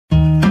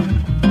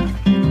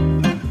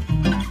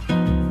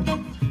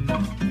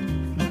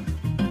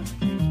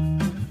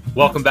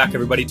Welcome back,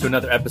 everybody, to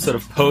another episode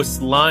of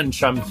Post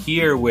Lunch. I'm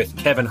here with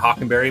Kevin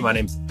Hockenberry. My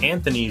name's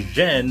Anthony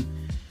Zhen,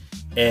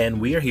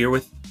 and we are here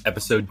with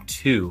episode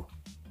 2.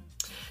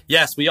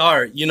 Yes, we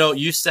are. You know,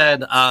 you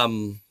said,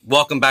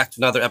 welcome back to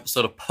another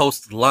episode of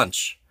Post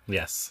Lunch.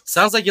 Yes.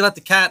 Sounds like you let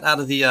the cat out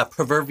of the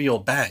proverbial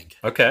bag.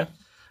 Okay.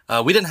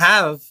 We didn't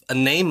have a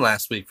name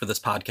last week for this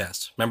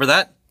podcast. Remember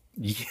that?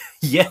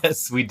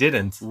 Yes, we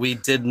didn't. We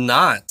did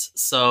not.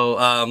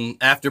 So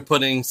after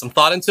putting some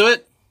thought into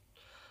it,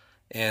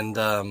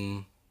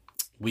 and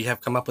we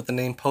have come up with the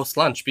name Post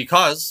Lunch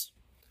because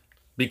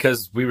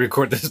we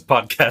record this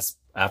podcast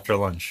after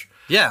lunch.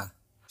 Yeah.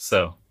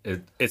 So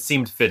it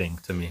seemed fitting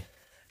to me.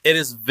 It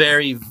is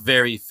very,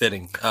 very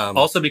fitting.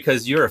 Also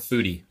because you're a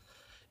foodie.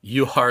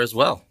 You are as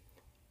well.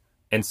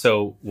 And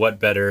so what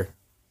better?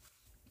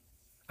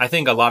 I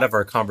think a lot of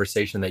our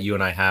conversation that you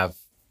and I have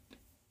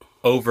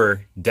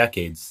over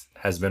decades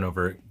has been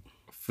over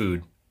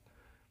food.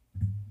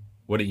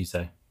 What do you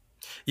say?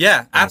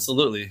 Yeah,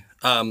 absolutely.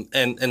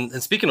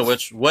 And speaking of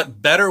which,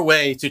 what better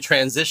way to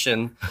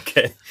transition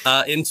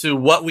into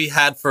what we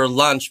had for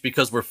lunch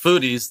because we're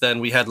foodies than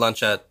we had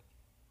lunch at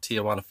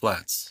Tijuana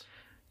Flats?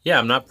 Yeah,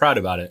 I'm not proud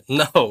about it.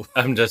 No.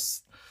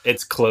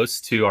 It's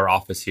close to our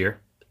office here.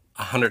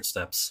 100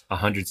 steps.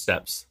 100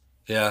 steps.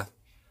 Yeah.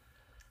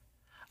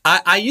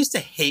 I used to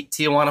hate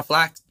Tijuana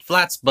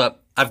Flats,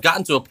 but I've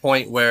gotten to a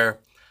point where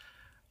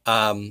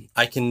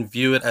I can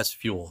view it as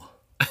fuel.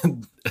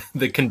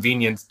 The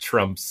convenience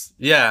trumps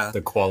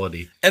the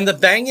quality. And the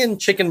bangin'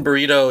 chicken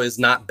burrito is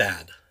not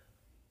bad.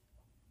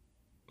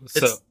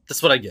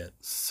 That's what I get.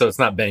 So it's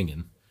not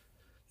bangin'.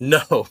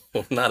 No,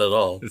 not at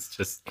all. It's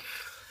just...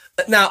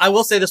 Now, I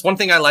will say this one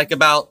thing I like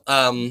about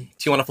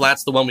Tijuana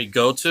Flats, the one we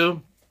go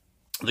to,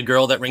 the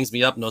girl that rings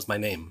me up knows my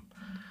name.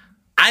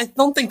 I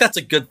don't think that's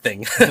a good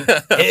thing.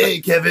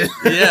 Hey, Kevin.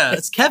 Yeah,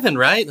 it's Kevin,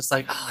 right? It's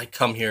like, I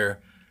come here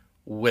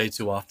way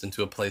too often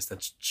to a place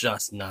that's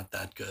just not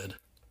that good.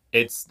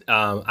 It's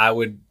the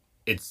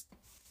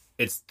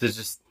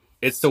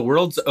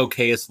world's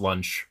okayest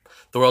lunch.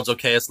 The world's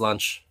okayest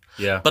lunch.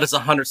 Yeah. But it's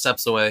 100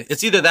 steps away.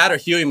 It's either that or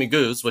Huey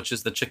Magoo's, which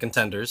is the chicken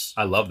tenders.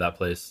 I love that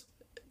place.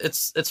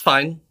 It's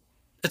fine.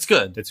 It's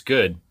good. It's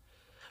good.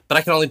 But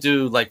I can only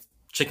do like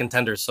chicken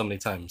tenders so many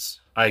times.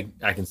 I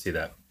can see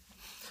that.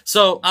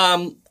 So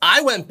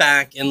I went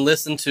back and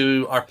listened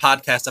to our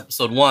podcast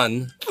episode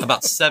 1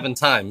 about 7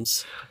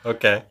 times.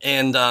 Okay.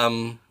 And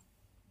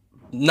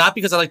not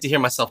because I like to hear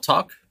myself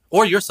talk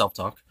or yourself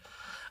talk,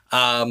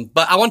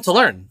 but I want to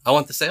learn. I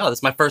want to say, this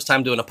is my first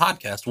time doing a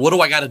podcast. What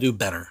do I got to do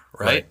better?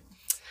 Right.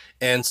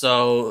 And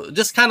so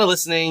just kind of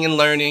listening and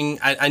learning,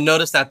 I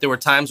noticed that there were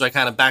times where I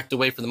kind of backed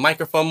away from the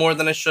microphone more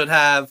than I should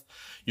have.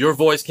 Your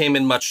voice came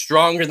in much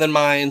stronger than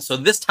mine. So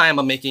this time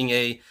I'm making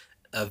a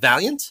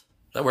valiant,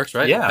 that works,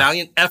 right? Yeah.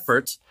 Valiant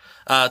effort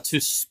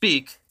to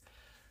speak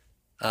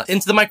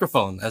into the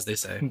microphone, as they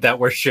say. That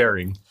we're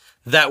sharing.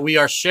 That we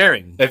are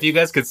sharing. If you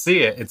guys could see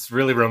it, it's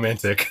really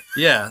romantic.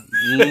 Yeah,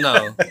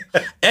 no.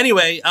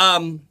 Anyway,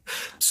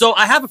 so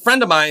I have a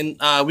friend of mine.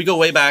 We go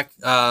way back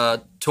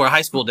to our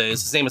high school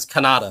days. His name is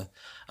Kanata.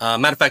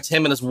 Matter of fact,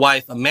 him and his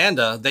wife,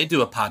 Amanda, they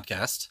do a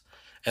podcast,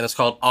 and it's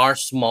called Our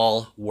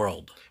Small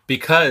World.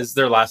 Because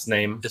their last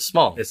name is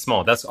small. It's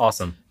small. That's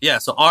awesome. Yeah,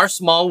 so Our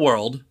Small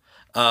World.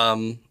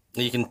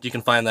 You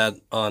can find that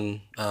on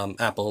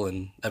Apple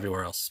and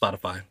everywhere else,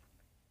 Spotify.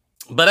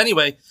 But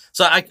anyway,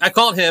 so I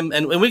called him,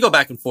 and we go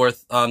back and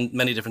forth on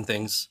many different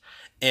things.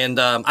 And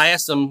I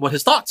asked him what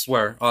his thoughts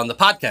were on the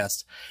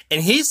podcast.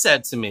 And he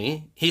said to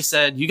me,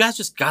 you guys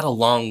just got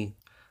along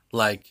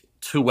like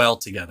too well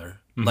together.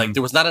 Mm-hmm. Like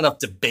there was not enough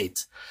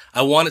debate.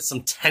 I wanted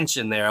some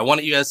tension there. I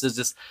wanted you guys to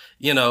just,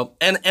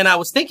 and I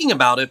was thinking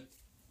about it.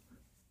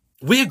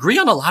 We agree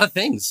on a lot of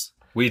things.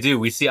 We do.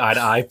 We see eye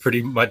to eye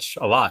pretty much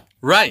a lot.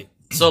 Right.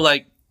 So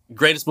like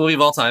greatest movie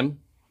of all time.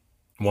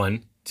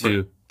 1,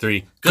 2,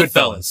 3.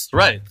 Goodfellas.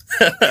 Right.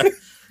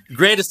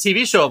 Greatest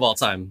TV show of all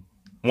time.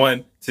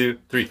 1, 2,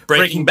 3.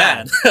 Breaking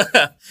Bad.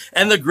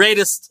 And the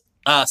greatest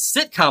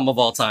sitcom of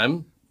all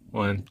time.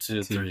 1,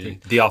 2, 3.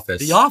 The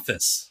Office. The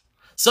Office.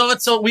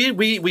 So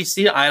we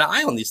see eye to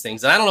eye on these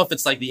things. And I don't know if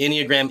it's like the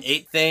Enneagram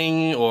 8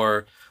 thing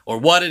or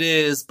what it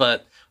is,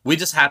 but we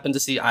just happen to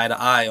see eye to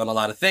eye on a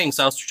lot of things.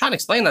 So I was trying to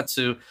explain that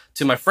to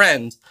my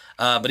friend,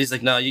 but he's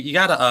like, no, you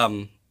gotta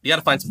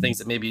find some things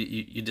that maybe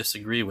you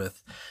disagree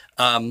with.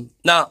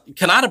 Now,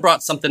 Kanata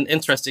brought something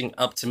interesting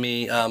up to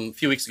me a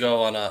few weeks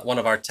ago on one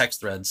of our text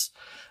threads.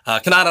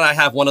 Kanata and I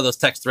have one of those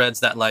text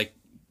threads that like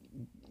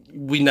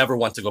we never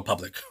want to go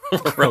public,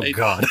 right? Oh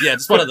God, yeah,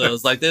 just one of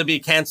those. Like they'll be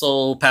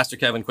cancel Pastor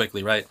Kevin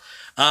quickly, right?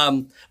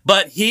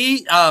 But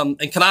he and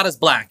Kanata's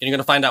black, and you're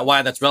gonna find out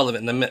why that's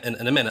relevant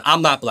in a minute.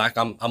 I'm not black.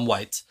 I'm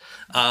white.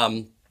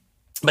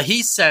 But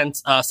he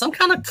sent some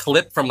kind of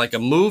clip from like a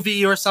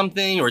movie or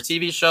something or a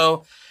TV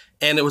show,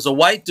 and it was a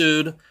white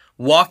dude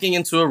walking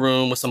into a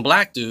room with some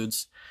black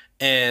dudes,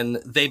 and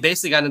they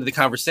basically got into the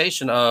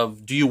conversation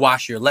of, do you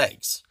wash your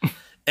legs?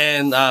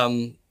 And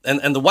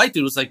the white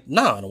dude was like,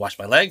 no, I don't wash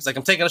my legs. Like,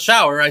 I'm taking a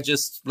shower. I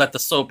just let the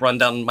soap run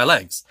down my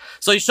legs.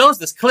 So he shows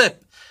this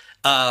clip,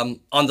 on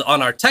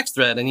our text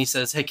thread, and he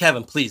says, "Hey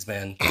Kevin, please,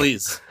 man,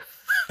 please,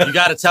 you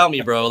got to tell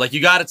me, bro. Like,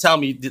 you got to tell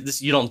me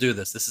this. You don't do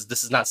this. This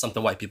is not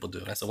something white people do."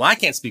 And I said, "Well, I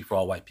can't speak for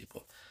all white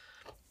people,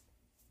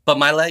 but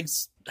my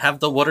legs have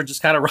the water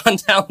just kind of run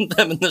down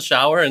them in the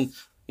shower, and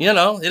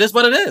it is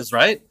what it is,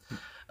 right?"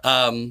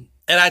 And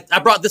I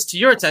brought this to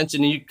your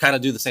attention, and you kind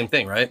of do the same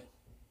thing, right?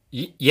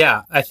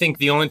 Yeah, I think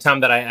the only time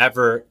that I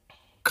ever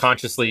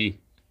consciously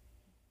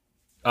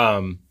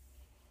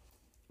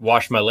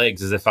wash my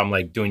legs is if I'm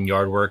like doing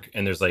yard work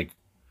and there's like,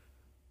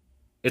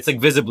 it's like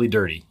visibly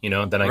dirty,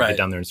 then I get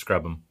down there and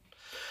scrub them.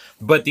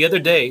 But the other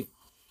day,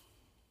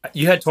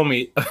 you had told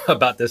me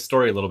about this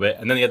story a little bit.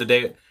 And then the other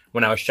day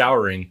when I was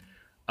showering,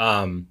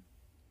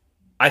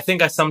 I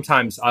think You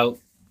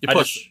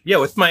push.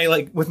 with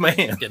my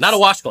hand. Yeah, not a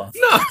washcloth.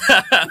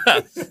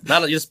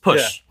 No. You just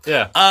push.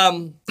 Yeah.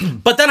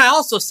 But then I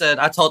also said,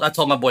 I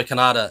told my boy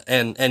Kanata,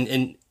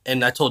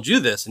 and I told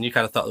you this, and you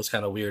kind of thought it was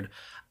kind of weird.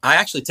 I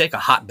actually take a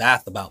hot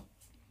bath about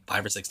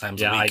 5 or 6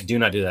 times a week. Yeah, I do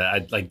not do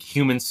that.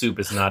 Human soup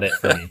is not it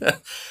for me.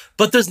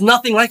 But there's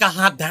nothing like a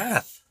hot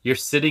bath. You're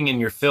sitting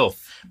in your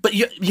filth. But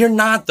you're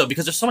not, though,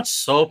 because there's so much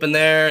soap in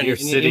there. And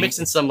you mix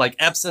in some, like,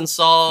 Epsom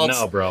salts.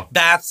 No, bro.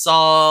 Bath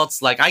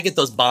salts. Like, I get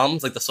those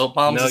bombs, like the soap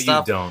bombs and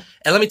stuff. No, you don't.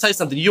 And let me tell you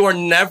something. You are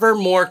never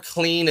more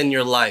clean in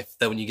your life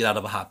than when you get out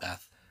of a hot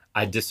bath.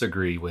 I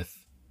disagree.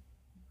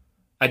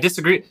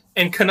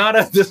 And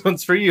Kanata, this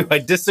one's for you. I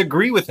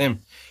disagree with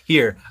him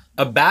here.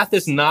 A bath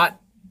is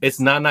not, it's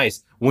not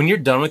nice. When you're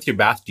done with your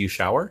bath, do you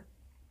shower?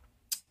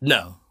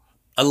 No.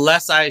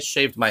 Unless I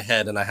shaved my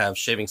head and I have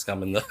shaving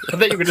scum in the... I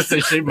thought you were going to say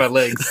shave my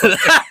legs.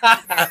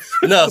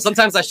 No,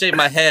 sometimes I shave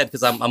my head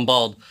because I'm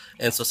bald.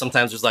 And so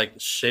sometimes there's like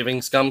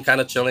shaving scum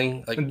kind of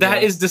chilling. Like,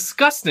 that is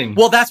disgusting.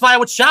 Well, that's why I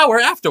would shower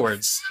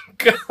afterwards.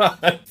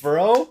 God,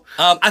 bro.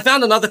 I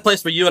found another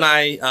place where you and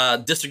I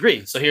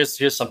disagree. So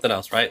here's something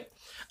else, right?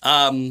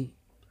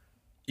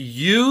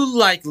 You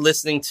like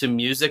listening to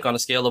music on a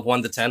scale of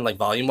 1 to 10, like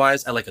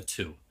volume-wise, at like a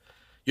 2.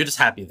 You're just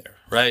happy there,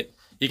 right?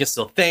 You can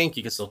still think,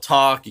 you can still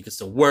talk, you can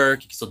still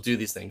work, you can still do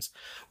these things.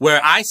 Where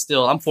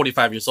I'm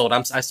 45 years old,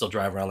 I still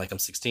drive around like I'm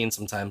 16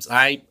 sometimes.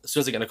 As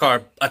soon as I get in a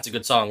car, that's a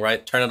good song,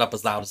 right? Turn it up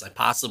as loud as I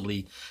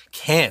possibly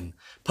can.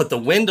 Put the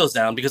windows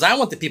down because I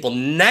want the people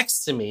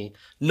next to me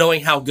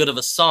knowing how good of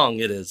a song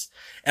it is.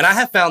 And I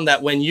have found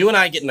that when you and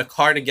I get in a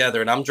car together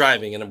and I'm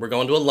driving and we're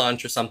going to a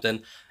lunch or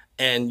something,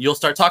 and you'll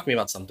start talking to me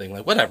about something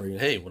like whatever.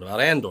 Hey, what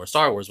about Andor,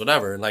 Star Wars,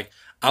 whatever. And like,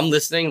 I'm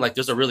listening, like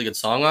there's a really good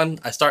song on.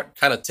 I start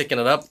kind of ticking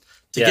it up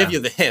to give you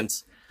the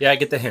hint. Yeah, I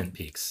get the hint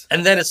peaks.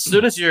 And then as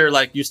soon as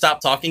you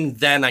stop talking,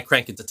 then I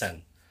crank it to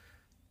 10.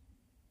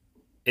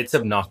 It's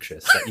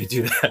obnoxious that you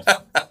do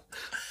that.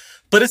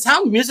 But it's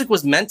how music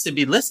was meant to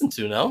be listened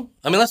to, no?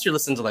 I mean, unless you're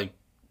listening to like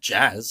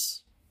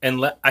jazz.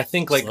 And I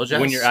think like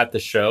when you're at the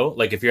show,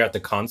 like if you're at the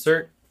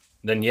concert,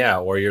 then yeah,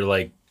 or you're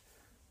like,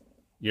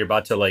 you're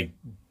about to like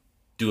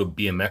do a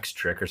BMX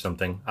trick or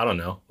something. I don't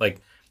know.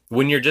 Like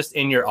when you're just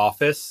in your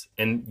office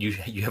and you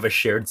have a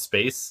shared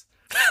space,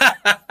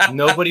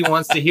 nobody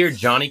wants to hear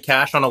Johnny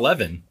Cash on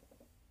 11.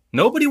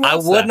 Nobody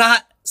wants I would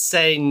not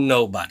say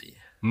nobody.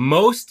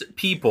 Most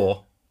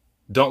people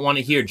don't want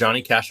to hear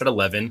Johnny Cash at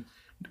 11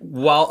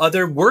 while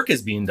other work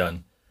is being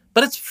done.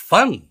 But it's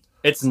fun.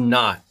 It's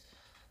not.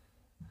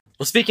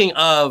 Well, speaking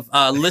of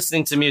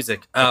listening to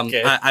music,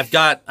 Okay. I've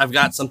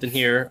got something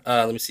here.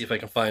 Let me see if I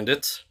can find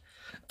it.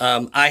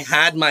 I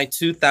had my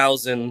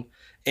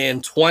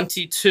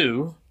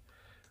 2022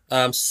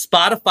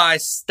 Spotify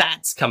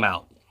stats come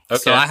out.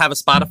 Okay. So I have a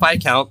Spotify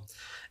account,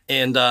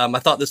 and I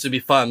thought this would be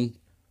fun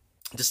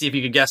to see if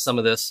you could guess some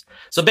of this.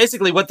 So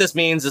basically what this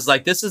means is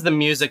like, this is the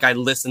music I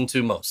listen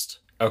to most.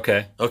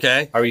 Okay.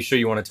 Okay? Are you sure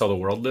you want to tell the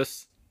world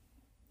this?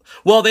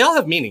 Well, they all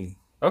have meaning.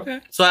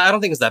 Okay. So I don't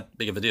think it's that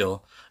big of a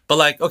deal. But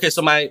like, okay,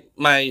 so my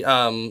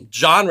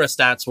genre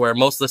stats were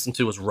most listened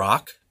to was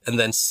rock and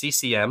then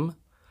CCM,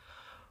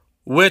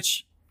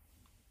 which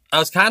I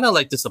was kind of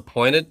like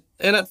disappointed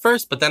in at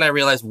first, but then I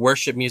realized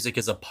worship music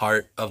is a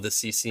part of the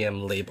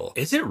CCM label.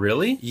 Is it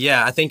really?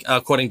 Yeah, I think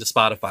according to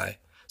Spotify.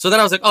 So then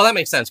I was like, oh, that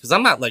makes sense because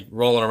I'm not like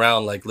rolling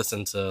around like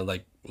listening to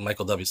like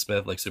Michael W.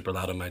 Smith like super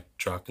loud in my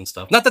truck and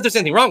stuff. Not that there's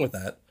anything wrong with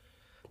that.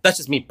 That's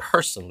just me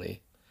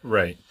personally.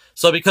 Right.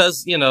 So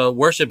because,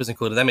 worship is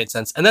included, that made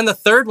sense. And then the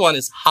third one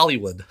is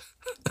Hollywood.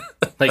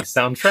 Like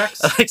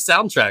soundtracks? Like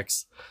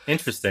soundtracks.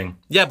 Interesting.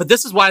 Yeah, but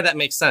this is why that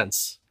makes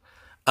sense.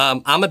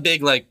 I'm a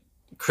big like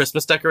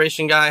Christmas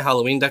decoration guy,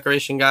 Halloween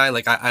decoration guy.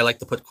 Like I like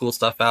to put cool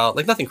stuff out.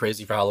 Like nothing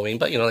crazy for Halloween,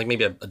 but like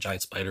maybe a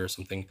giant spider or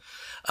something.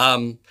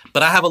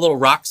 But I have a little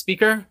rock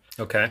speaker.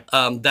 Okay.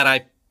 That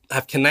I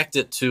have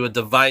connected to a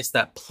device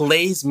that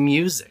plays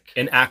music.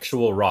 An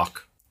actual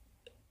rock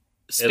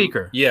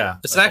Speaker.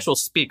 It's an actual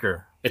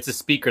speaker. It's a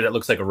speaker that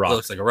looks like a rock. It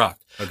looks like a rock.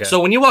 Okay.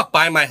 So when you walk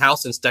by my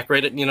house and it's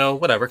decorated,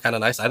 whatever, kind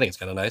of nice. I think it's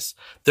kind of nice.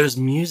 There's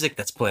music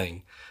that's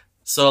playing.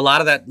 So a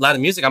lot of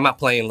music I'm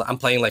playing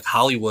like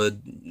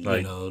Hollywood,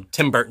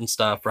 Tim Burton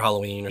stuff for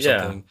Halloween or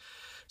something. Yeah.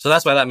 So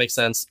that's why that makes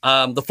sense.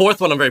 The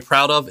fourth one I'm very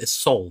proud of is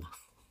Soul.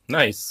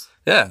 Nice.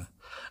 Yeah.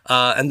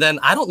 And then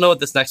I don't know what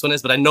this next one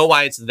is, but I know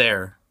why it's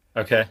there.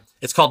 Okay.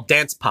 It's called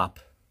Dance Pop.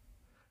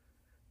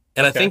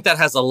 And I think that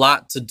has a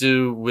lot to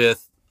do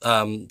with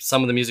some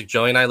of the music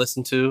Joey and I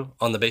listened to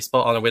on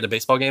our way to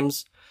baseball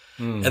games.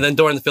 And then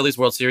during the Phillies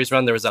World Series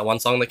run, there was that one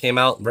song that came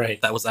out. Right.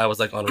 I was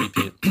like on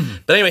repeat.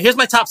 But anyway, here's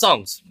my top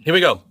songs. Here we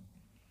go.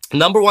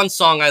 Number one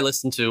song I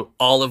listened to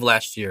all of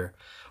last year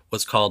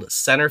was called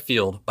Center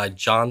Field by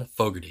John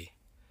Fogerty,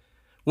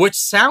 which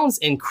sounds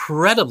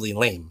incredibly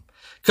lame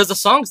because the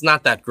song's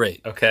not that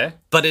great. Okay.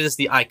 But it is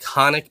the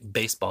iconic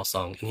baseball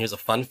song. And here's a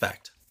fun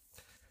fact.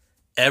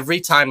 Every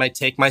time I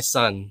take my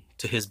son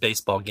to his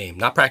baseball game,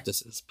 not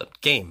practices,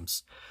 but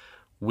games,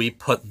 we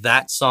put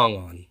that song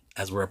on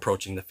as we're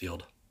approaching the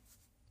field.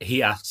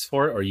 He asks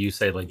for it, or you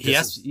say like,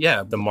 this is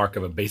the mark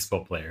of a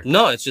baseball player?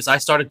 No, it's just I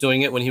started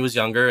doing it when he was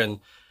younger, and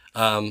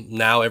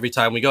now every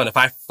time we go, and if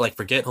I like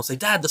forget, he'll say,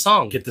 "Dad, the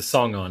song." Get the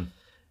song on.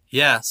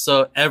 Yeah,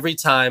 so every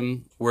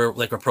time we're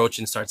like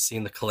approaching, start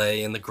seeing the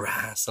clay and the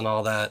grass and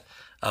all that,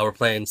 we're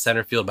playing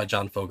Center Field by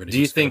John Fogerty. Do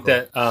you think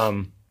that,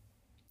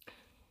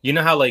 you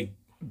know how like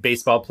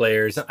baseball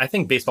players, I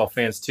think baseball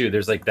fans too,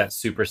 there's like that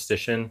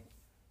superstition.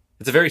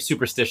 It's a very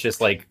superstitious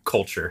like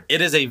culture.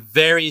 It is a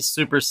very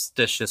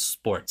superstitious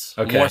sport,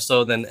 more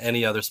so than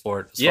any other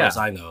sport, as far as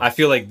I know. I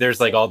feel like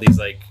there's like all these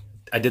like,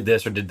 I did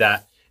this or did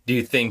that. Do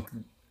you think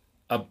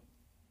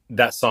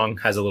that song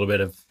has a little bit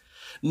of...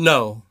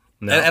 No.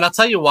 And I'll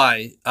tell you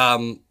why.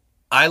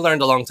 I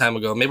learned a long time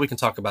ago, maybe we can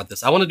talk about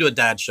this. I want to do a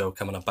dad show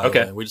coming up, by the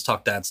way. We just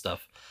talk dad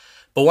stuff.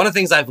 But one of the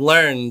things I've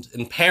learned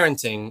in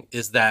parenting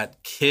is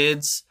that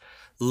kids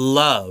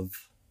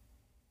love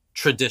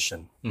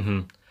tradition.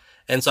 Mm-hmm.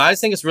 And so I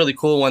just think it's really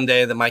cool one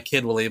day that my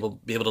kid will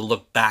be able to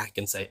look back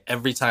and say,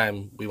 every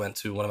time we went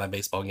to one of my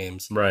baseball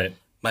games, right,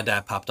 my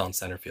dad popped on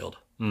Center Field.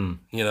 You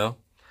know?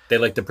 They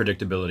like the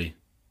predictability.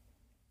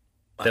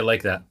 They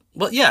like that.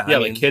 Well, yeah. Yeah,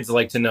 like kids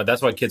like to know.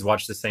 That's why kids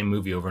watch the same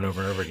movie over and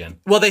over and over again.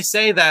 Well, they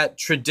say that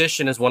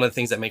tradition is one of the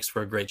things that makes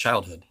for a great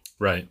childhood.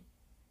 Right.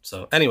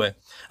 So anyway,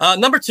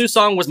 number 2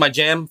 song was my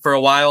jam for a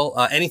while.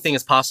 Anything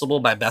is Possible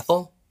by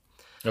Bethel.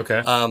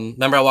 Okay.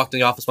 Remember I walked in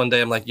the office one day.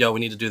 I'm like, yo,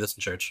 we need to do this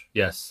in church.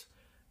 Yes.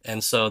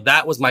 And so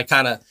that was my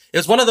it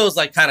was one of those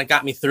like kind of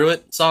got me through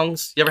it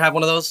songs. You ever have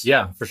one of those?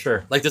 Yeah, for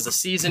sure. Like there's a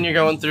season you're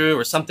going through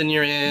or something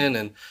you're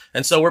in.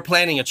 And so we're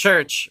planning a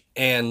church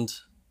and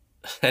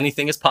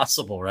anything is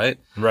possible, right?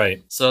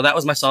 Right. So that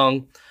was my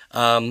song.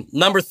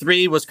 Number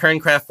 3 was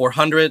Kernkraft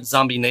 400,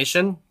 Zombie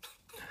Nation.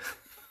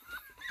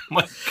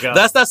 My God.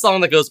 That's that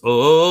song that goes,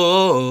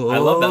 oh, I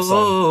love that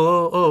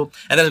song. Oh.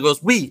 And then it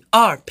goes, we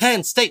are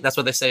Penn State. That's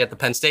what they say at the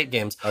Penn State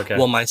games. Okay.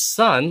 Well, my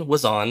son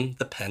was on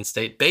the Penn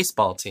State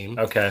baseball team.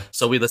 Okay.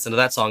 So we listen to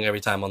that song every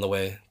time on the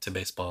way to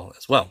baseball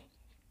as well.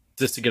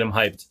 Just to get him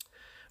hyped.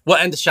 Well,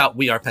 and to shout,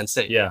 we are Penn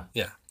State. Yeah.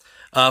 Yeah.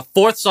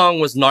 4th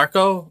song was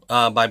Narco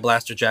by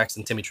Blaster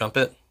Jackson, Timmy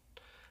Trumpet.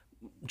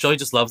 Joey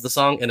just loves the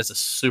song, and it's a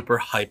super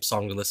hype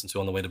song to listen to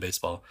on the way to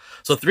baseball.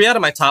 So 3 out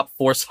of my top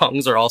 4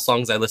 songs are all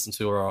songs I listen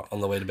to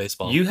on the way to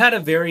baseball. You had a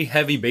very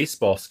heavy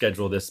baseball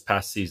schedule this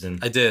past season.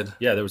 I did.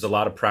 Yeah, there was a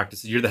lot of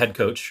practices. You're the head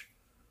coach.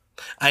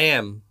 I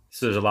am.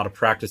 So there's a lot of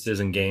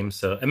practices and games,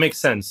 so it makes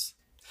sense.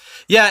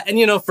 Yeah, and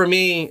you know, for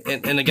me,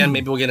 and again,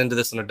 maybe we'll get into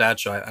this in our dad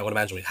show. I would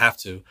imagine we have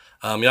to.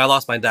 I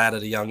lost my dad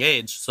at a young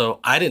age, so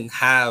I didn't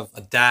have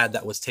a dad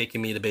that was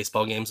taking me to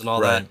baseball games and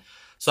all that.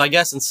 So I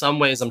guess in some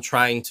ways I'm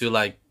trying to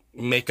like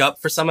make up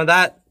for some of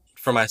that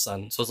for my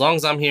son. So as long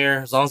as I'm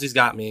here, as long as he's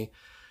got me,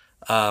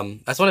 I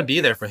just want to be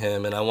there for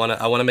him, and I want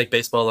to make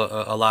baseball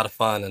a lot of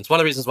fun. And it's one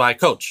of the reasons why I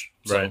coach.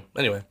 So, right.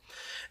 Anyway,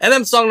 and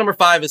then song number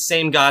 5 is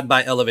 "Same God"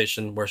 by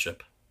Elevation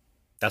Worship.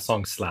 That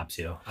song slaps,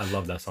 yo. I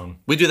love that song.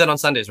 We do that on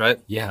Sundays, right?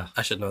 Yeah,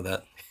 I should know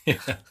that.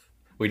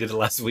 We did it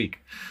last week.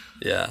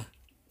 Yeah.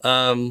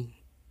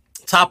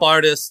 Top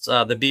artists: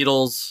 the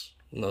Beatles.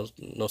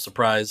 No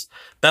surprise.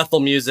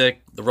 Bethel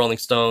Music, the Rolling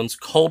Stones,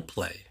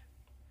 Coldplay,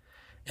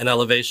 and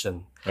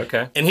Elevation.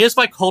 Okay. And here's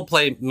why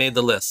Coldplay made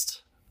the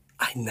list.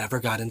 I never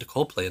got into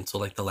Coldplay until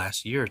like the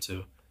last year or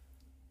two.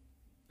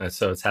 And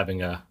so it's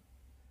having an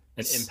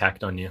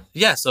impact on you.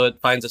 Yeah, so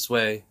it finds its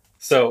way.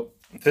 So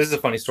this is a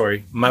funny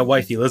story. My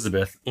wife,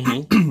 Elizabeth,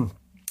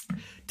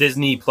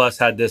 Disney Plus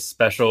had this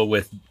special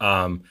with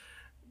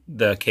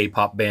the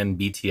K-pop band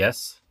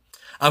BTS.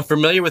 I'm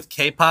familiar with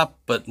K-pop,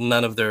 but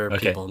none of their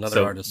people, none of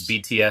their artists.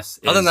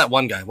 BTS Other than that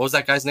one guy. What was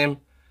that guy's name?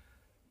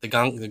 The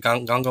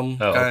Gangnam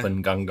guy?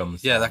 Open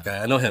Gangnam. Yeah, that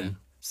guy. I know him.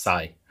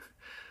 Psy.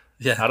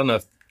 Yeah. I don't know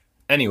if...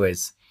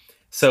 Anyways,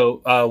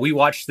 so we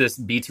watched this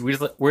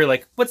BTS. We're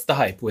like, what's the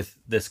hype with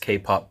this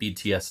K-pop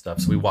BTS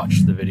stuff? So we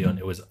watched the video, and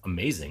it was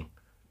amazing.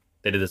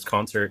 They did this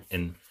concert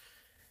in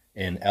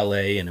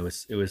LA, and it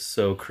was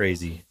so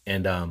crazy.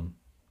 And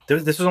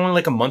this was only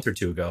like a month or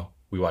 2 ago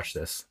we watched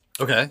this.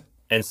 Okay.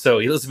 And so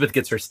Elizabeth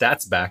gets her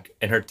stats back,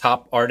 and her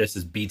top artist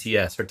is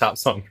BTS. Her top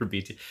song for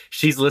BTS.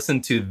 She's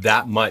listened to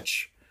that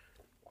much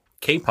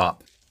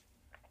K-pop.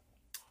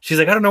 She's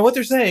like, I don't know what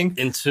they're saying.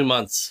 In 2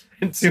 months.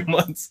 In 2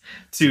 months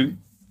to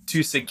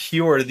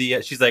secure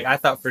the. She's like, I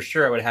thought for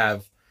sure I would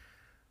have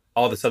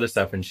all this other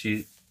stuff, and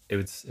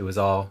it was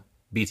all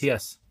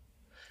BTS.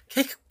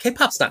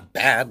 K-pop's not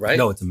bad, right?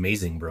 No, it's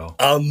amazing, bro.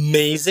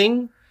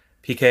 Amazing.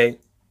 PK.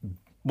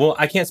 Well,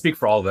 I can't speak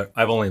for all of it.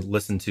 I've only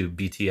listened to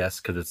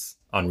BTS because it's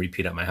on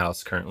repeat at my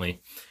house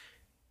currently.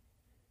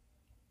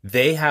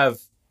 They have,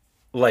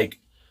 like,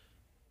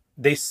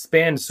 they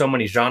span so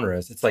many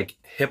genres. It's like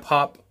hip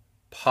hop,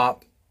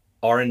 pop,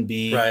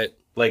 R&B, Right.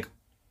 like,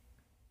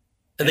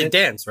 And they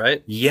dance,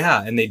 right?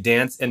 yeah, and they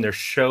dance, and their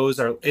shows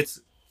are. It's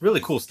really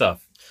cool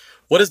stuff.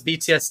 What does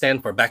BTS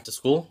stand for? Back to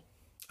school?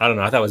 I don't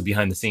know. I thought it was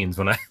behind the scenes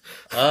when I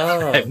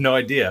Oh. have no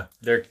idea.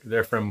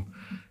 They're from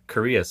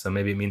Korea, so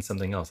maybe it means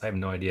something else. I have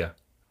no idea.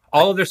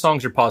 All of their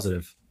songs are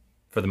positive,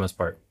 for the most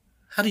part,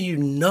 How do you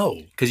know?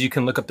 because you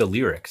can look up the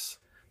lyrics.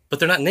 But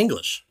they're not in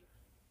English.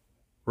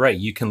 Right,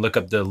 you can look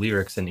up the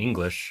lyrics in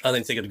English. Oh,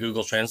 they take it to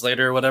Google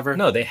Translator or whatever?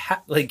 No, they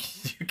have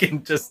like you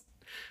can just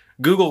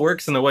Google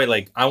works in the way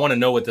like I want to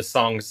know what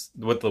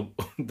the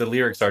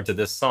lyrics are to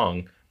this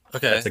song.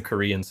 Okay. That's a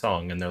Korean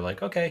song, and they're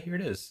like, okay, here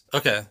it is.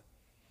 Okay.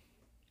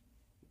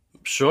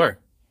 Sure.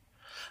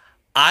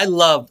 I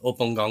loved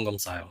Openg Gangnam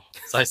Style.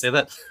 Did I say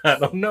that? I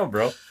don't know,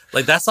 bro.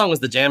 Like, that song was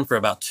the jam for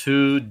about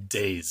 2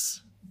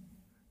 days.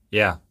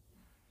 Yeah,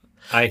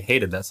 I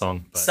hated that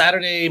song. But...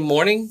 Saturday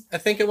morning, I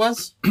think it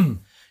was.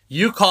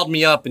 You called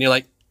me up and you're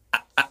like,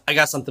 I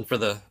got something for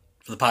the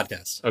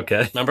podcast.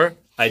 Okay, Remember?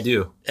 I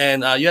do.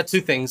 And you had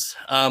 2 things.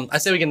 I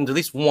say we get into at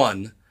least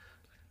one.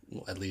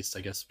 Well, at least,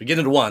 I guess. We get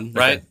into one,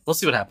 right? Okay. We'll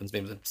see what happens.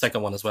 Maybe the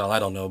second one as well. I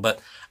don't know. But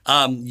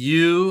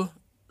you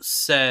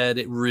said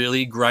it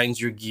really grinds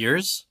your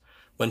gears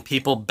when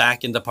people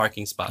back into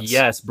parking spots.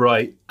 Yes,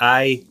 bro.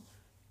 I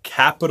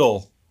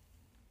capital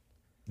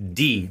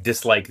D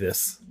dislike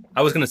this.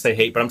 I was gonna say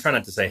hate, but I'm trying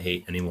not to say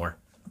hate anymore.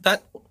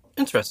 That,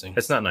 interesting.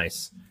 It's not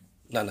nice.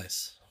 Not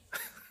nice.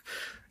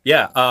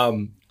 Yeah.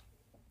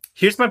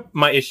 Here's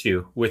my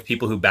issue with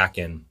people who back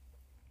in.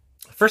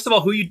 First of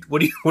all,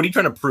 what are you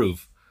trying to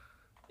prove?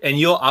 And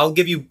I'll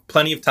give you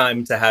plenty of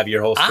time to have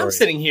your whole story. I'm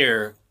sitting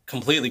here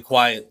completely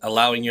quiet,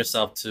 allowing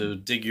yourself to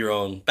dig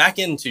back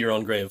into your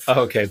own grave.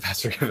 Oh, okay,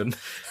 Pastor Kevin.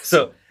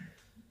 So,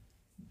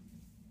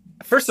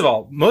 first of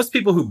all, most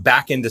people who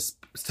back into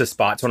to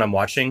spots when I'm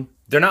watching,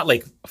 they're not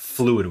like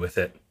fluid with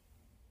it.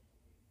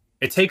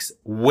 It takes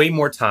way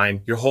more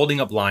time. You're holding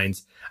up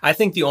lines. I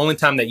think the only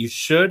time that you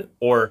should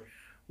or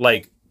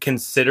like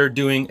consider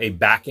doing a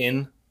back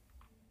in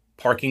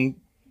parking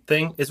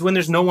thing is when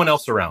there's no one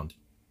else around.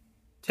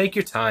 Take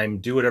your time,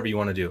 do whatever you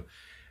want to do.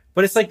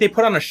 But it's like they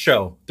put on a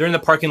show. They're in the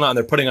parking lot and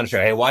they're putting on a show.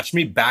 Hey, watch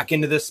me back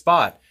into this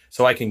spot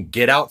so I can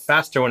get out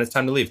faster when it's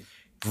time to leave.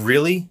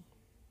 Really?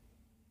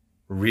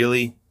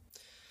 Really?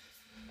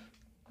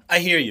 I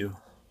hear you.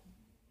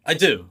 I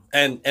do.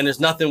 And there's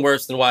nothing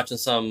worse than watching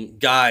some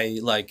guy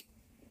like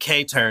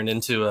K-turn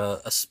into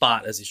a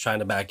spot as he's trying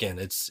to back in.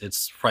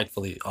 It's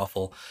frightfully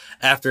awful.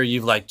 After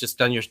you've like just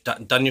done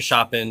your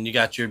shopping, you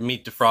got your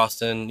meat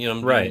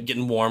defrosting, Right.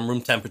 Getting warm,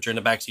 room temperature in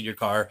the backseat of your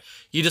car.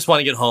 You just want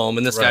to get home,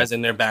 and this Right. guy's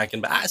in there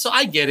backing. So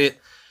I get it.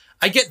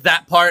 I get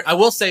that part. I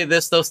will say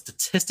this though,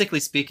 statistically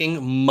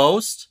speaking,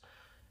 most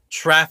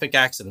car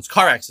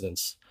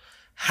accidents,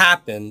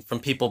 happen from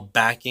people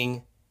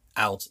backing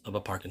out of a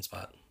parking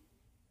spot.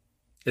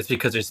 It's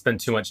because they spend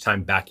too much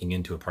time backing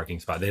into a parking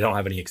spot. They don't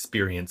have any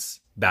experience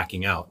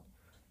backing out.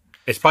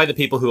 It's probably the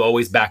people who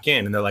always back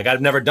in and they're like, I've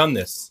never done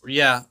this.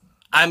 Yeah.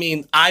 I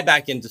mean, I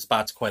back into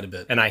spots quite a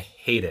bit. And I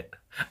hate it.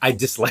 I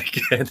dislike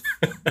it.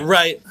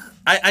 Right.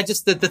 I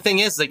just, the thing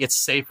is, like, it's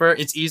safer.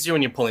 It's easier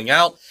when you're pulling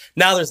out.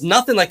 Now, there's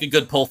nothing like a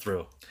good pull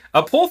through.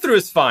 A pull through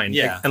is fine.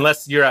 Yeah.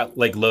 Unless you're at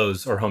like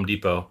Lowe's or Home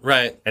Depot.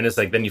 Right. And it's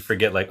like, then you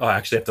forget like, oh, I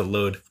actually have to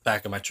load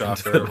Back of my truck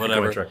the back or of my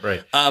whatever. truck,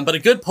 right. But a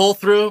good pull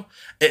through,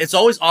 it's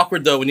always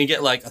awkward though when you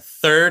get like a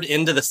third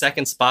into the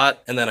second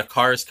spot and then a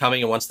car is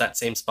coming and wants that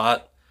same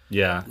spot.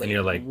 Yeah. And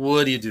you're like,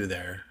 what do you do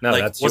there? No,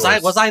 like, that's was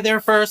yours. I there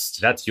first?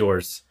 That's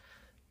yours.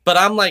 But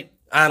I'm like,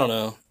 I don't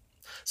know.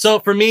 So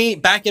for me,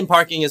 back in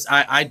parking is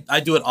I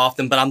do it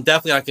often, but I'm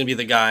definitely not going to be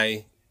the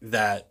guy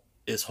that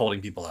is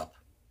holding people up.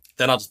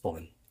 Then I'll just pull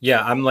in.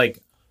 Yeah,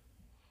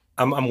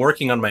 I'm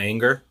working on my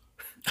anger.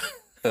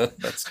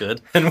 That's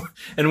good.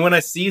 And when I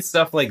see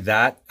stuff like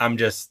that,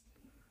 it's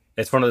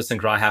one of those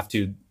things where I have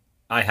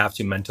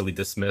to mentally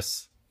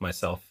dismiss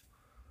myself.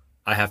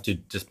 I have to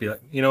just be like,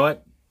 you know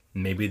what?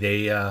 Maybe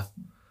they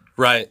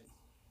Right.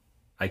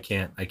 I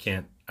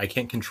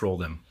can't control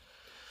them.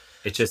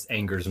 It just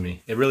angers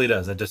me. It really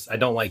does. I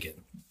don't like it.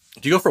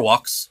 Do you go for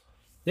walks?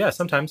 Yeah,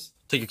 sometimes.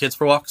 Take your kids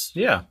for walks?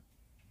 Yeah.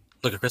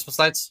 Look at Christmas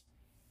lights?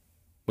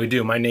 We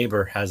do. My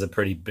neighbor has a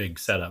pretty big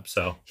setup,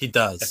 so He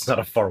does. it's not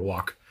a far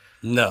walk.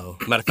 No.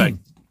 Matter of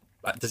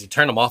fact, does he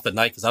turn them off at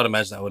night? Because I would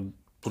imagine that would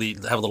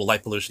have a little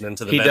light pollution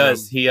into the He bedroom.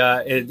 does.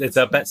 It's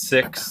up at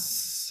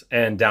 6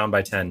 and down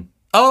by 10.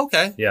 Oh,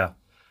 okay. Yeah.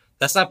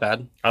 That's not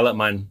bad. I let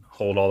mine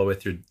hold all the way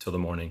through till the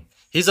morning.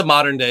 He's a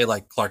modern day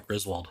like Clark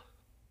Griswold.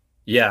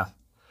 Yeah.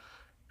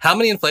 How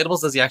many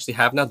inflatables does he actually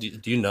have now? Do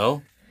you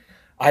know?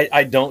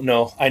 I don't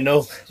know. I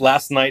know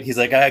last night he's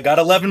like, I got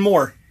 11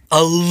 more.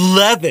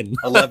 11.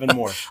 11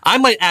 more. I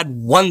might add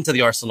one to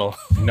the arsenal.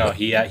 No,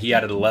 he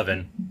added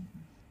 11.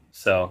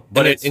 So,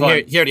 but it's and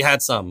fun. he already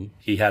had some.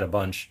 He had a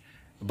bunch.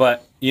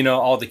 But,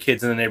 all the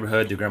kids in the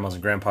neighborhood, the grandmas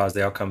and grandpas,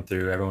 they all come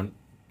through.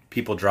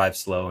 People drive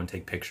slow and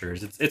take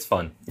pictures. It's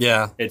fun.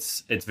 Yeah.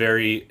 It's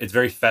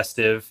very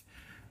festive.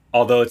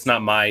 Although it's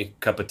not my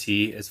cup of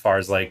tea as far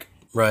as like,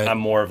 Right. I'm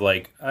more of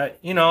like,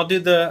 I'll do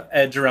the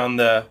edge around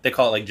they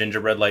call it like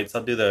gingerbread lights.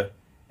 I'll do the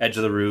edge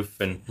of the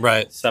roof and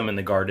Right. some in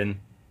the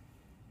garden.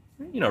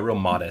 Real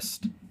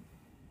modest.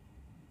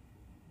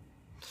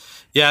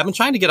 Yeah, I've been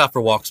trying to get out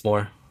for walks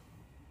more.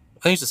 I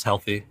think it's just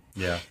healthy.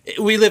 Yeah.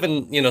 We live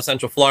in,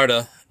 Central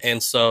Florida,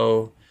 and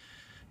so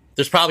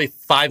there's probably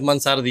 4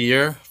 months out of the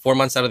year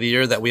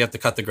that we have to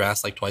cut the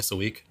grass like twice a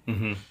week.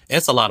 Mm-hmm. And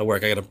it's a lot of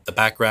work. I got the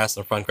back grass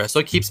and the front grass. So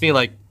it keeps me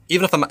like,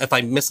 even if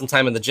I miss some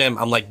time in the gym,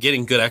 I'm like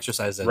getting good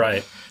exercise in.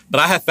 Right. But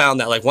I have found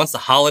that like once the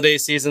holiday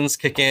seasons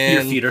kick in,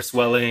 Your feet are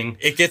swelling.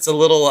 it gets a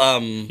little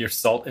Your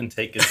salt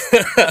intake is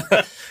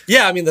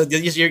yeah, I mean,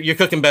 you're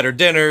cooking better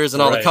dinners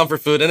and all the Right. comfort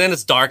food, and then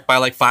it's dark by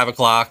like 5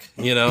 o'clock,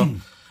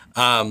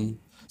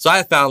 So I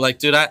have found like,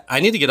 dude, I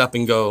need to get up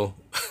and go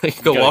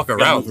walk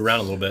around. Move around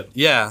a little bit.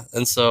 Yeah,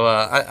 and so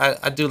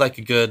I do like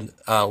a good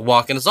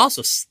walk, and it's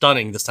also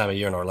stunning this time of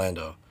year in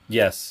Orlando.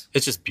 Yes.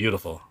 It's just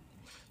beautiful.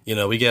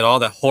 We get all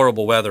that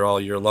horrible weather all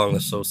year long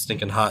that's so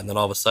stinking hot, and then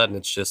all of a sudden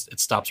it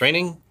stops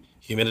raining,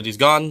 humidity's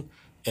gone,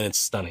 and it's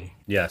stunning.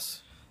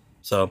 Yes.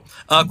 So,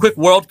 quick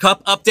World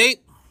Cup update.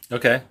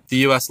 Okay. The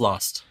U.S.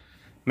 lost.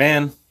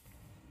 Man,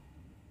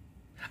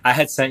 I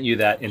had sent you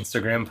that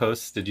Instagram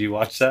post. Did you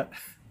watch that?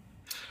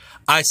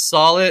 I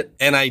saw it,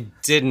 and I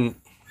didn't.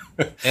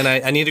 And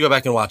I need to go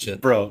back and watch it.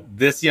 Bro,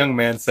 this young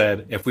man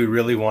said if we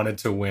really wanted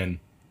to win,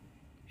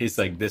 he's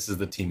like, this is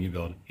the team you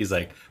build. He's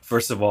like,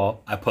 first of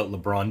all, I put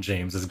LeBron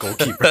James as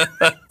goalkeeper.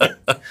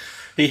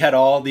 He had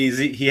all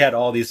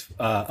these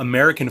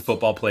American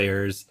football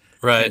players,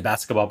 Right. and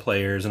basketball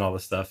players, and all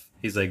this stuff.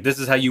 He's like, this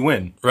is how you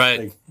win.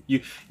 Right.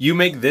 Like, you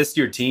make this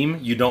your team,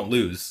 you don't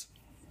lose.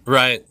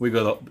 Right. We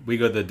go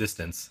the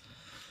distance.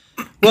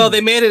 Well, they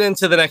made it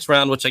into the next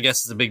round, which I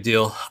guess is a big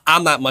deal.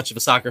 I'm not much of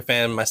a soccer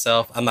fan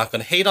myself. I'm not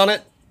going to hate on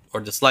it or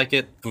dislike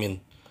it. I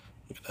mean,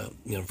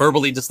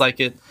 verbally dislike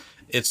it.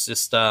 It's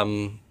just, I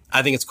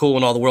think it's cool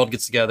when all the world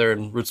gets together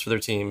and roots for their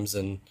teams.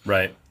 And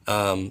Right.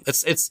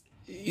 it's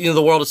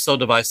the world is so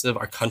divisive.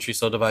 Our country's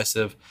so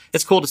divisive.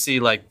 It's cool to see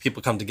like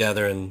people come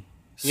together and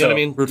know what I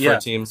mean, root for a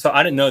team. So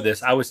I didn't know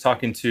this. I was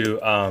talking to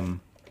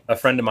a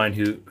friend of mine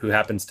who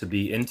happens to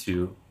be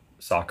into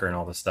soccer and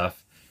all this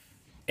stuff,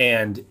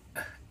 and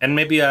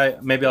maybe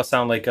I'll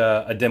sound like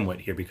a dimwit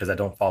here because I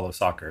don't follow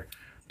soccer.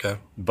 Okay.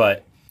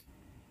 But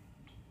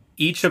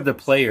each of the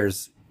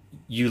players,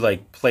 you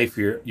like play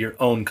for your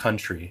own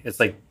country. It's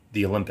like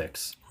the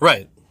Olympics.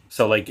 Right.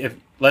 So like if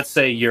let's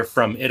say you're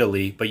from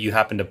Italy, but you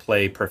happen to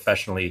play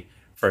professionally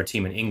for a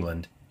team in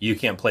England, you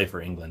can't play for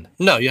England.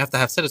 No, you have to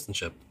have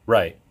citizenship.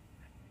 Right.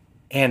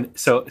 And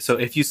so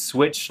if you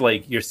switch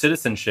like your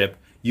citizenship,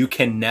 you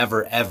can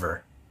never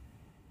ever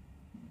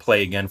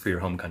play again for your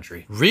home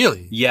country.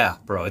 Really? Yeah,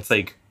 bro. It's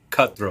like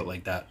cutthroat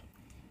like that.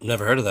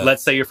 Never heard of that.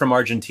 Let's say you're from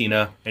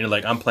Argentina and you're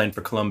like, I'm playing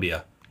for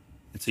Colombia.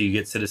 And so you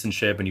get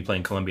citizenship and you play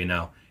in Colombia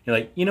now. You're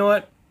like, you know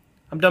what?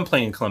 I'm done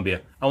playing in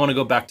Colombia. I want to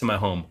go back to my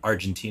home,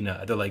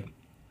 Argentina. They're like,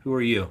 who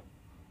are you?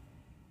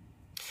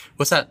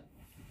 What's that?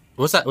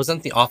 Wasn't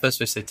that The Office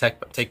where they say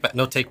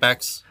no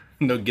takebacks?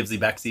 No givesy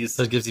backsies.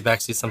 So it gives you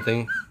backseat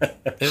something. Maybe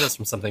that's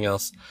from something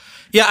else.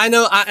 Yeah, I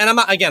know. And I'm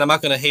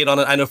not going to hate on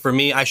it. I know for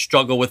me, I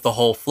struggle with the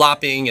whole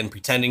flopping and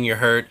pretending you're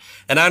hurt.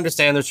 And I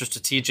understand there's a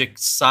strategic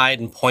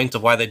side and point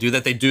of why they do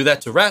that. They do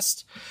that to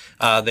rest.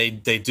 They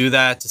do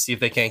that to see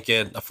if they can't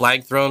get a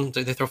flag thrown.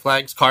 Do they throw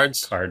flags?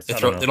 Cards? Cards. They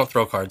don't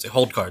throw cards. They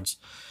hold cards.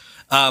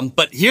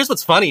 But here's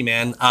what's funny,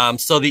 man.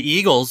 So the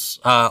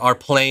Eagles are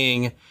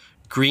playing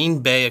Green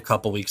Bay a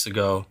couple weeks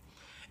ago.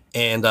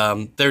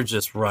 And they're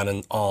just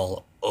running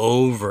all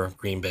over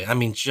Green Bay. I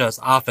mean, just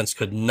offense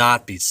could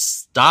not be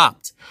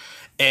stopped.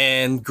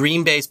 And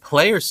Green Bay's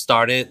players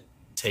started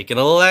taking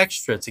a little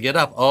extra to get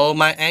up. Oh,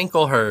 my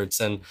ankle hurts.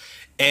 And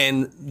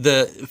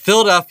the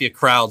Philadelphia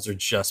crowds are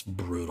just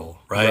brutal,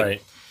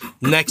 right?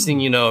 Next thing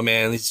you know,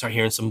 man, they start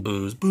hearing some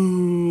boos.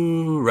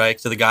 Boo, right?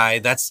 To the guy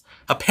that's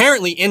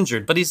apparently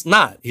injured, but he's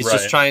not. He's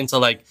just trying to,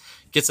 like,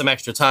 get some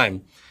extra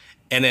time.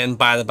 And then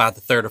by about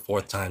the third or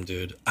fourth time,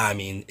 dude, I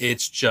mean,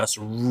 it's just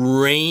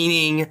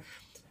raining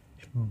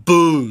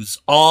boos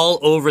all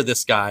over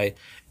this guy.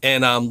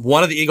 And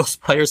one of the Eagles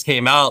players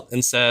came out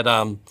and said,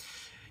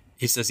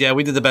 he says, yeah,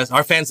 we did the best.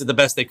 Our fans did the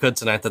best they could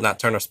tonight to not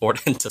turn our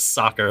sport into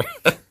soccer.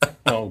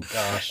 Oh,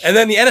 gosh. And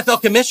then the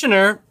NFL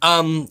commissioner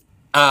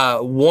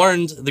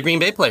warned the Green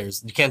Bay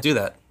players, you can't do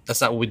that.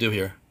 That's not what we do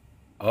here.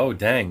 Oh,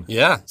 dang.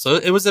 Yeah. So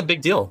it was a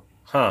big deal.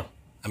 Huh.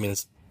 I mean,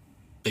 as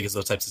big as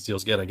those types of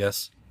deals get, I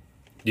guess.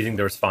 Do you think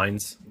there was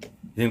fines? You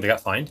think they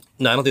got fined?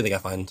 No, I don't think they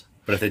got fined.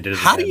 But if they did it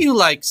How again? do you,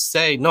 like,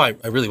 say, no, I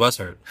really was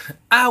hurt?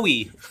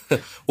 Owie!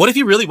 What if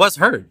he really was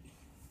hurt?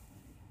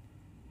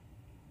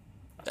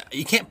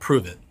 You can't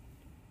prove it.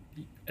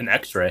 An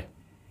x-ray.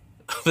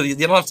 But you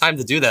don't have time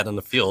to do that on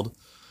the field.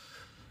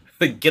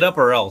 Like, get up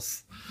or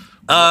else.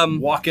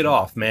 Walk it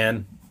off,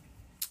 man.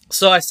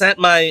 So I sent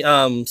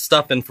my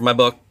stuff in for my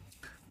book.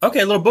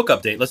 Okay, a little book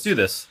update. Let's do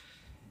this.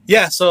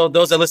 Yeah, so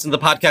those that listened to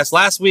the podcast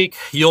last week,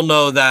 you'll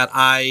know that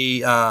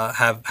I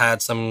have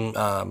had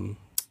some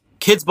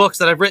kids' books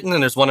that I've written,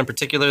 and there's one in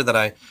particular that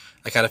I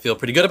kind of feel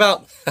pretty good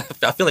about.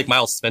 I feel like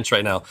Miles Finch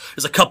right now.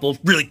 There's a couple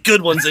really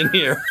good ones in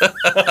here.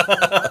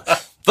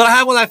 But I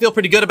have one that I feel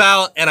pretty good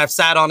about, and I've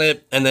sat on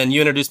it, and then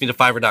you introduced me to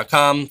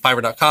Fiverr.com.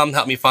 Fiverr.com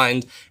helped me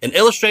find an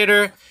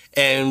illustrator,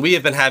 and we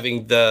have been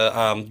having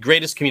the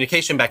greatest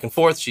communication back and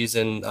forth. She's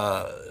in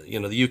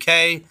the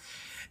UK.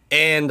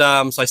 And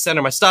so I sent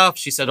her my stuff.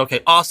 She said, okay,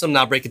 awesome.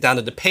 Now break it down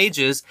into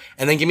pages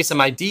and then give me some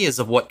ideas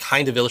of what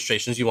kind of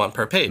illustrations you want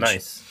per page.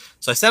 Nice.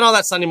 So I sent all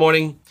that Sunday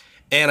morning,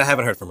 and I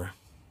haven't heard from her.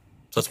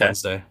 So it's Okay.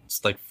 Wednesday.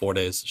 It's like 4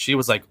 days. She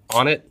was like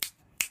on it,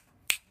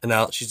 and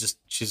now she's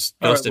ghosted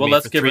All right, well, me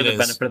let's for give 3 her the days.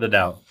 benefit of the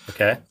doubt.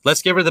 Okay.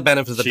 Let's give her the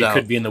benefit of the She doubt.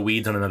 could be in the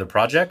weeds on another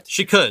project.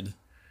 She could.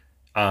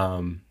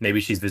 Maybe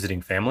she's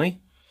visiting family.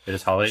 It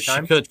is holiday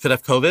time. She could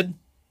have COVID.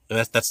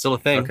 That's still a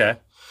thing. Okay.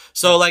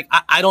 So like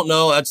I don't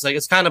know.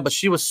 It's kind of, but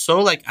she was so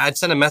like I'd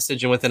send a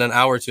message and within an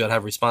hour or two I'd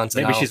have a response.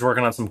 Maybe she's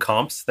working on some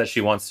comps that she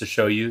wants to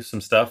show you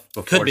some stuff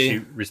before Could be. she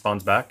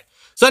responds back.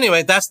 So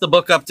anyway, that's the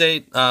book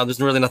update.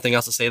 There's really nothing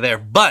else to say there,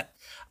 but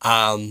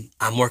I'm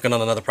working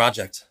on another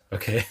project.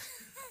 Okay.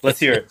 Let's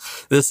hear it.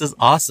 This is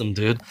awesome,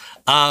 dude.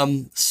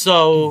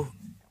 So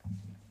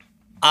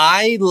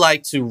I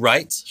like to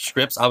write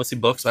scripts, obviously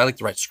books, but I like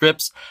to write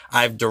scripts.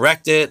 I've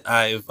directed,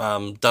 I've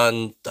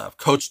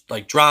coached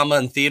like drama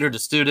and theater to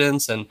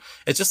students, and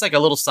it's just like a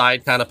little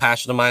side kind of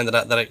passion of mine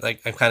that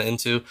I'm kind of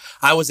into.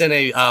 I was in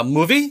a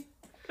movie.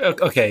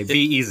 Okay, be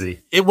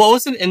easy. It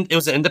was an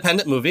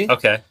independent movie.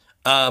 Okay.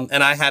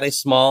 And I had a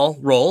small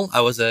role.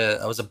 I was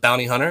a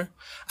bounty hunter.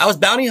 I was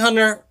bounty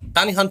hunter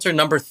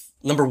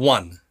number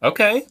one.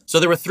 Okay. So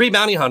there were 3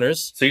 bounty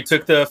hunters. So you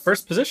took the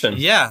first position.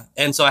 Yeah,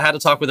 and so I had to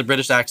talk with a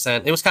British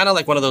accent. It was kind of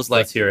like one of those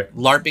like Let's hear it.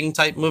 LARPing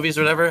type movies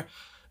or whatever.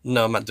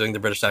 No, I'm not doing the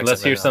British accent.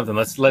 Let's hear right now. something.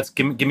 Let's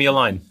give me a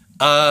line.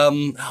 Oh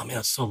man,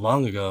 it's so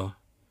long ago.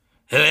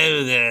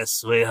 Hello there,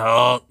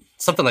 sweetheart.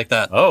 Something like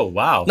that. Oh,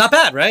 wow. Not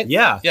bad, right?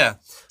 Yeah. Yeah.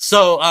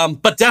 So,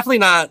 but definitely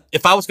not.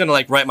 If I was gonna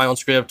like write my own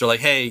script or like,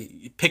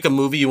 hey, pick a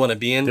movie you want to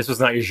be in. This was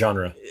not your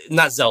genre.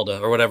 Not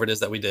Zelda or whatever it is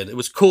that we did. It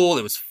was cool.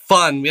 It was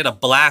fun. We had a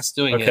blast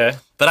doing Okay. it.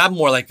 But I'm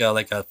more like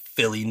a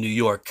Philly, New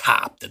York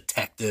cop,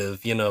 detective,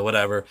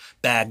 whatever,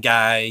 bad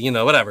guy,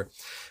 whatever.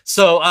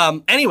 So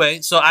anyway,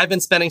 so I've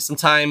been spending some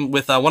time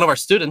with one of our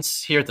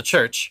students here at the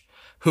church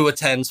who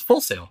attends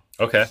Full Sail.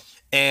 Okay.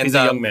 And He's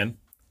a young man.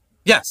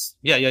 Yes.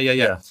 Yeah.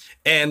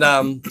 And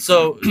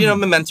so,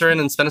 I'm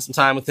mentoring and spending some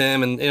time with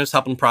him and just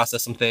helping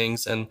process some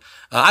things. And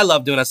I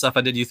love doing that stuff.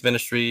 I did youth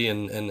ministry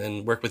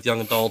and worked with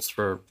young adults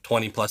for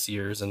 20 plus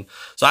years. And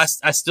so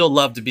I still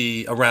love to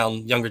be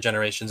around younger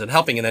generations and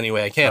helping in any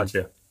way I can.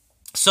 Gotcha.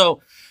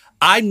 So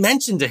I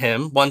mentioned to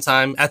him one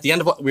time at the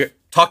end of what we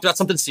talked about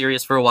something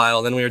serious for a while.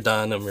 And then we were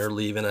done and we were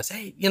leaving. I said,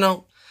 hey,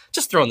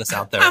 just throwing this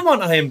out there. I'm on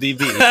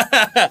IMDb.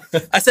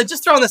 I said,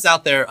 just throwing this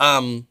out there.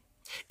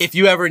 If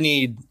you ever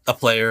need a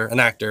player, an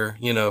actor,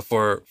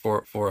 for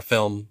a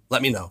film,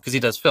 let me know. Because he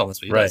does film.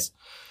 That's what he does.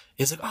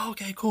 He's like, oh,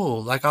 okay,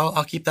 cool. Like,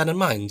 I'll keep that in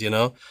mind,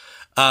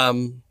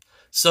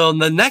 So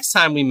the next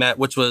time we met,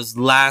 which was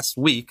last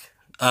week,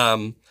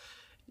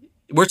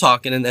 we're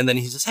talking. And then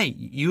he says, hey,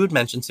 you had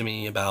mentioned to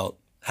me about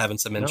having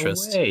some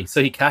interest. No way.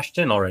 So he cashed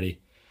in already.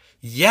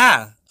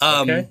 Yeah.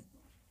 Okay.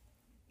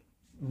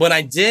 When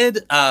I did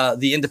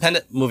the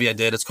independent movie I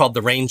did, it's called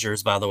The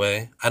Rangers, by the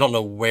way. I don't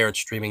know where it's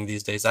streaming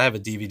these days. I have a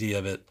DVD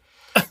of it.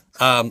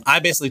 I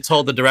basically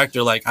told the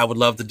director, like, I would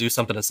love to do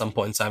something at some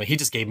point in time. He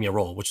just gave me a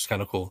role, which is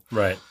kind of cool.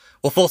 Right.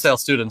 Well, Full Sail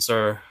students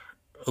are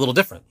a little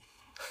different.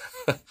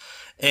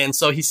 And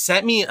so he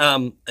sent me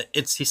a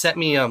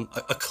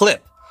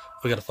clip.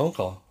 We got a phone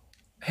call.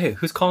 Hey,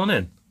 who's calling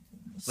in?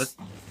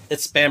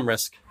 It's spam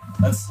risk.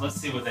 Let's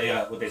see what they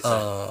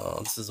say.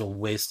 This is a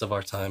waste of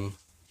our time.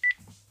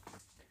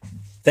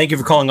 Thank you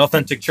for calling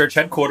Authentic Church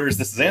Headquarters.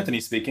 This is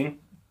Anthony speaking.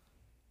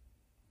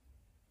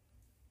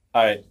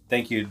 All right,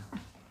 thank you.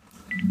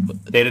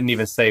 They didn't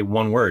even say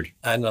one word.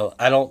 I know.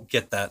 I don't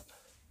get that.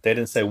 They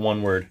didn't say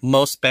one word.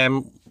 Most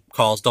spam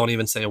calls don't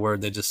even say a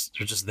word. They're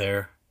just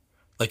there,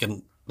 like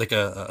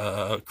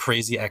a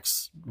crazy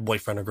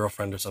ex-boyfriend or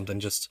girlfriend or something.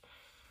 Just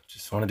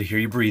wanted to hear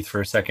you breathe for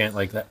a second,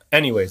 like that.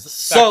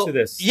 Anyways, back to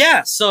this.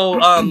 Yeah.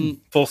 So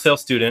Full Sail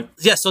student.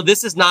 yeah. So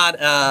this is not.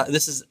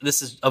 This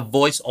is a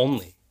voice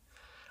only.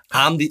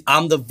 I'm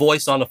the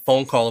voice on a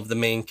phone call of the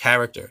main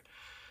character.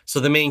 So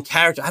the main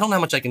character, I don't know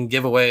how much I can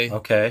give away.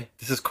 Okay,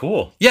 this is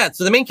cool. Yeah.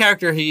 So the main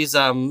character, he's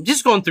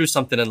just going through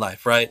something in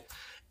life, right?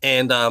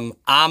 And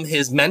I'm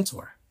his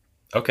mentor.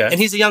 Okay.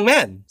 And he's a young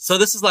man. So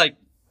this is like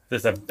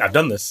I've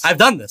done this. I've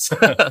done this.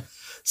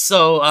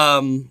 So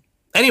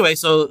anyway,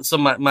 so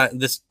my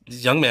this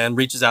young man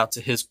reaches out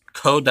to his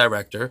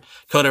co-director.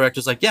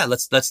 Co-director's like, yeah,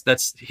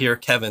 let's hear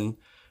Kevin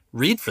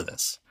read for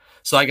this.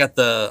 So I got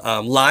the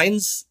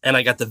lines and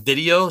I got the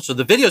video. So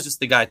the video is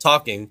just the guy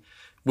talking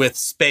with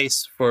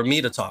space for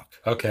me to talk.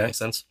 Okay. Makes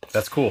sense?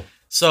 That's cool.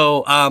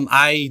 So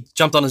I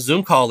jumped on a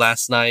Zoom call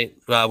last night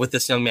with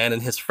this young man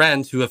and his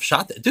friend who have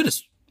shot that. Dude,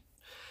 it's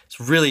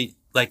really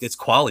like it's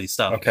quality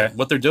stuff. Okay.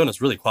 What they're doing is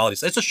really quality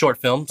stuff. It's a short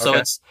film, so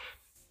it's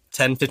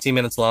 10, 15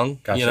 minutes long,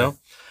 Gotcha. you know?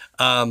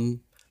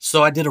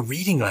 So I did a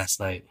reading last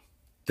night.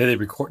 Did they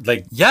record?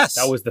 Like, Yes.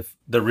 that was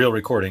the real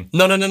recording.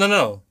 No.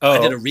 Oh. I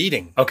did a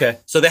reading. Okay.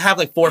 So they have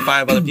like 4 or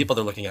 5 other people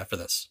they're looking at for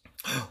this.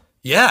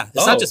 Yeah,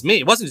 it's not just me.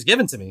 It wasn't just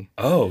given to me.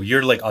 Oh,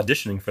 you're like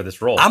auditioning for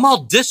this role. I'm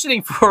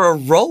auditioning for a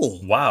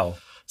role. Wow.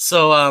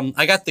 So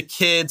I got the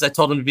kids. I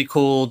told them to be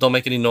cool. Don't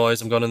make any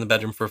noise. I'm going in the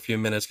bedroom for a few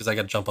minutes because I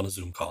got to jump on a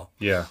Zoom call.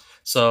 Yeah.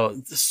 So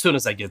as soon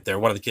as I get there,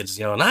 one of the kids is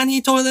yelling, "I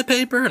need toilet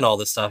paper," and all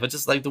this stuff. It's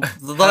just like the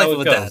How life it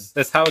of a goes. dad.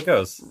 That's how it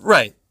goes.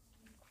 Right.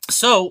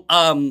 So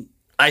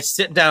I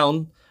sit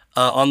down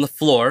on the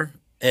floor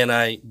and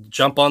I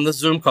jump on the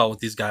Zoom call with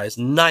these guys.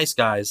 Nice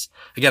guys.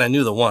 Again, I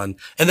knew the one.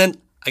 And then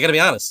I got to be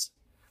honest.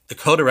 The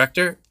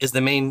co-director is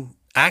the main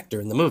actor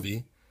in the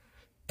movie.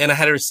 And I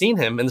had already seen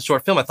him in the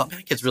short film. I thought, man,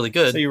 that kid's really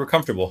good. So you were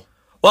comfortable.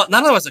 Well,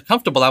 not only was I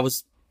comfortable, I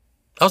was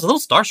a little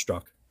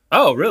starstruck.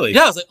 Oh, really?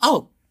 Yeah, I was like,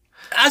 oh.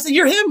 I said,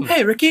 you're him.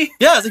 Hey, Ricky.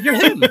 Yeah, I was like,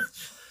 you're him.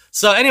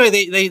 So anyway,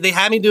 they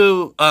had me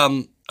do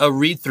a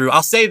read-through.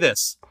 I'll say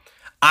this.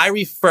 I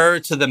refer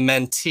to the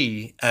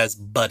mentee as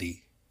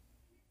Buddy.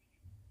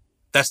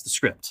 That's the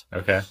script.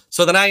 Okay.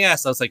 So then I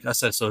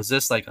said, so is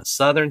this like a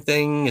Southern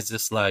thing? Is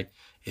this like,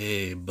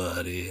 hey,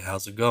 buddy,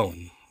 how's it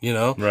going? You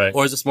know? Right.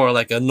 Or is this more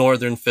like a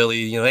Northern Philly,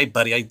 you know, hey,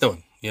 buddy, how you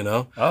doing? You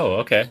know? Oh,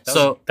 okay.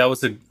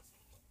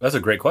 That's a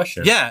great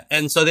question. Yeah.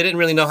 And so they didn't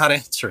really know how to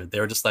answer it. They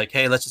were just like,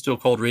 hey, let's just do a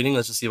cold reading.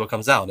 Let's just see what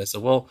comes out. And I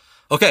said, well,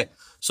 okay.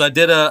 So I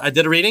did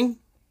a reading.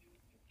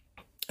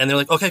 And they're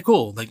like, okay,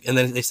 cool. Like, and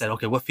then they said,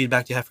 okay, what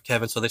feedback do you have for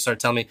Kevin? So they started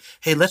telling me,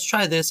 hey, let's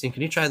try this. And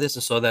can you try this?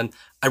 And so then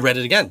I read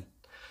it again.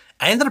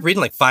 I ended up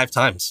reading like 5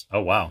 times.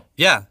 Oh, wow.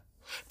 Yeah.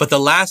 But the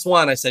last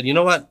one, I said, you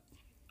know what?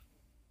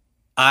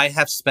 I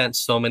have spent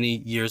so many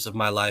years of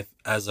my life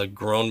as a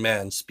grown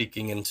man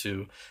speaking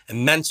into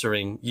and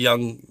mentoring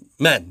young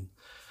men.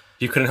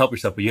 You couldn't help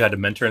yourself, but you had to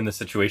mentor in this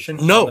situation?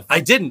 No,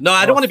 I didn't. No,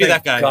 I don't want to be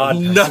that guy. God.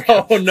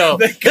 No.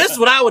 This is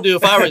what I would do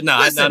if I were...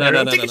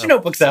 No. Take your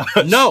notebooks out.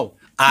 No.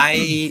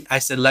 I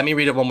said, let me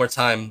read it one more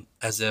time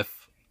as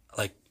if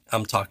like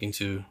I'm talking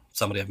to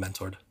somebody I've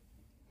mentored.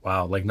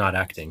 Wow, like not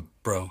acting.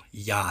 Bro,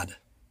 yad.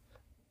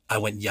 I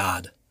went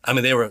yad. I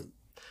mean, they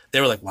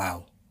were like,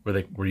 wow.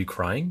 Were you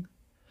crying?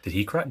 Did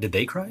he cry? Did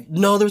they cry?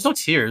 No, there was no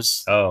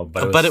tears. Oh,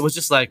 but it was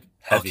just like,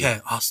 heavy. Okay,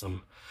 awesome.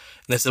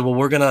 And they said, well,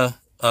 we're going to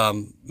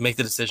make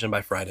the decision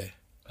by Friday.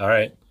 All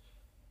right.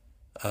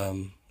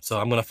 So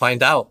I'm going to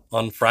find out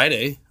on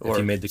Friday or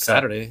you made the cut.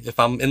 Saturday if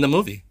I'm in the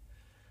movie.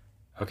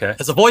 Okay.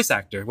 As a voice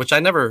actor, which I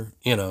never,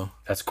 you know.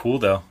 That's cool,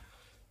 though.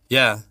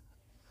 Yeah.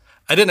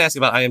 I didn't ask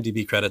about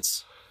IMDb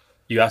credits.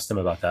 You asked him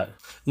about that?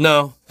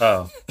 No.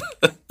 Oh.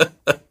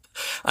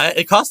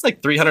 It costs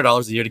like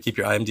 $300 a year to keep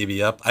your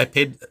IMDb up. I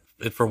paid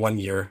it for 1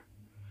 year.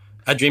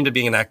 I dreamed of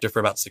being an actor for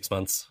about 6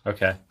 months.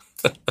 Okay.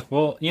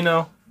 Well, you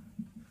know,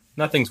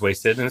 nothing's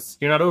wasted, and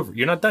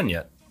you're not done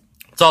yet.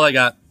 That's all I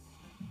got.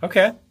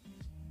 Okay.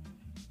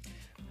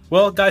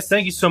 Well, guys,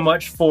 thank you so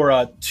much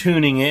for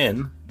tuning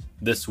in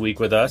this week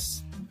with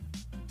us.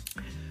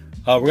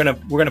 We're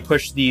gonna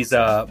push these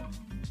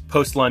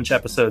post-lunch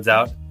episodes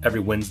out every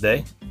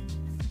Wednesday.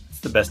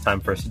 It's the best time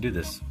for us to do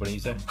this. What do you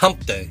say?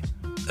 Hump day,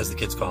 as the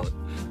kids call it.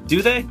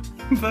 Do they?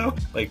 Though?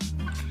 Like,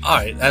 all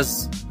right,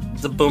 as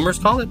the boomers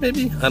call it,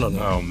 maybe? I don't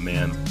know. Oh,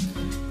 man.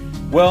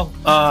 Well,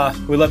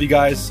 we love you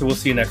guys, so we'll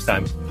see you next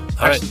time.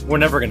 Actually, we're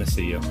never going to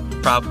see you.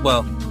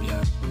 Well,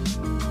 yeah.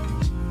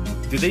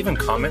 Do they even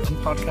comment on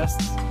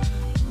podcasts?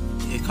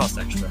 It costs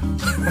extra.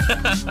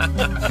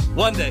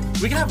 One day.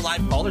 We can have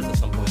live callers at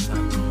some point in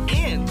time.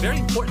 And, very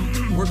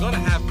important, we're going to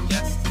have